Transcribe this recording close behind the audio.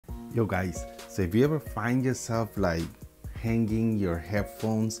Yo guys, so if you ever find yourself like hanging your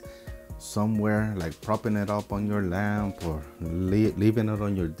headphones somewhere, like propping it up on your lamp or leaving it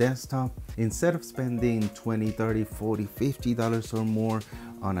on your desktop, instead of spending $20, $30, $40, $50 or more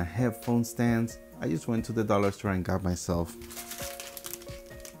on a headphone stand, I just went to the dollar store and got myself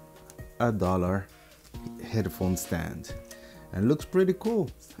a $1 headphone stand. And looks pretty cool.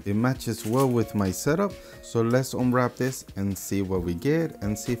 It matches well with my setup. So let's unwrap this and see what we get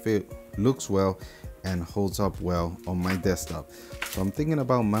and see if it looks well and holds up well on my desktop. So I'm thinking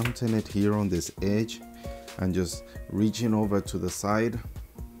about mounting it here on this edge and just reaching over to the side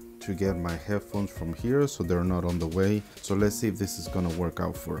to get my headphones from here so they're not on the way. So let's see if this is gonna work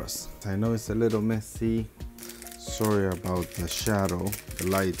out for us. I know it's a little messy. Sorry about the shadow. The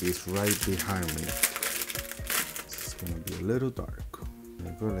light is right behind me. Gonna be a little dark.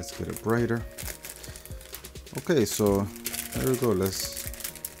 There we go, let's get it brighter. Okay, so there we go. Let's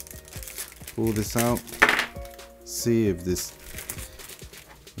pull this out, see if this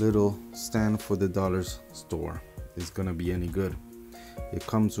little stand for the dollar store is gonna be any good. It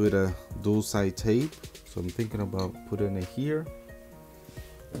comes with a dual side tape, so I'm thinking about putting it here,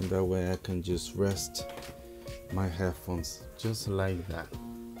 and that way I can just rest my headphones just like that.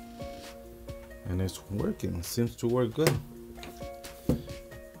 And it's working, seems to work good.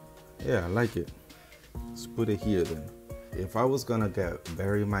 Yeah, I like it. Let's put it here then. If I was gonna get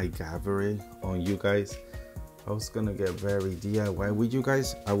very my Gavery on you guys, I was gonna get very DIY with you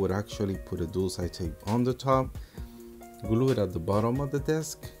guys, I would actually put a dual side tape on the top, glue it at the bottom of the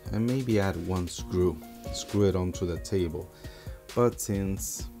desk, and maybe add one screw it onto the table. But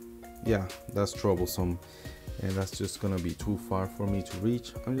since, yeah, that's troublesome and that's just gonna be too far for me to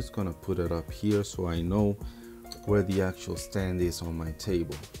reach, I'm just gonna put it up here so I know where the actual stand is on my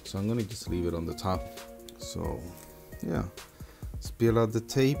table. So I'm gonna just leave it on the top. So yeah, let's peel out the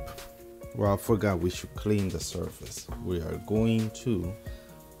tape. Well, I forgot we should clean the surface. We are going to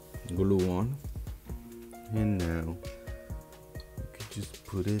glue on, and now you could just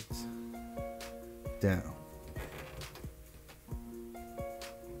put it down.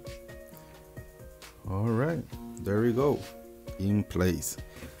 All right, there we go, in place.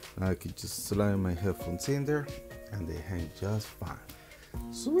 I could just slide my headphones in there and they hang just fine.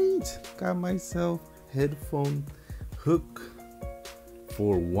 Sweet, got myself headphone hook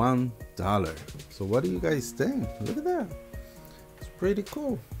for $1. So what do you guys think? Look at that, it's pretty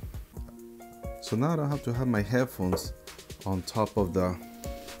cool. So now I don't have to have my headphones on top of the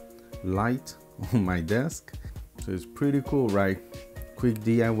light on my desk. So it's pretty cool, right? Quick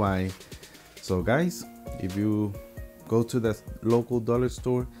DIY. So guys, if you go to the local dollar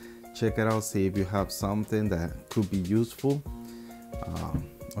store, check it out, see if you have something that could be useful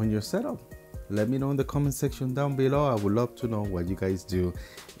on your setup. Let me know in the comment section down below. I would love to know what you guys do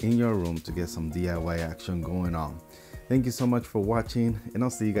in your room to get some DIY action going on. Thank you so much for watching, and I'll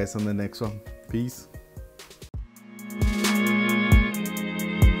see you guys on the next one. Peace.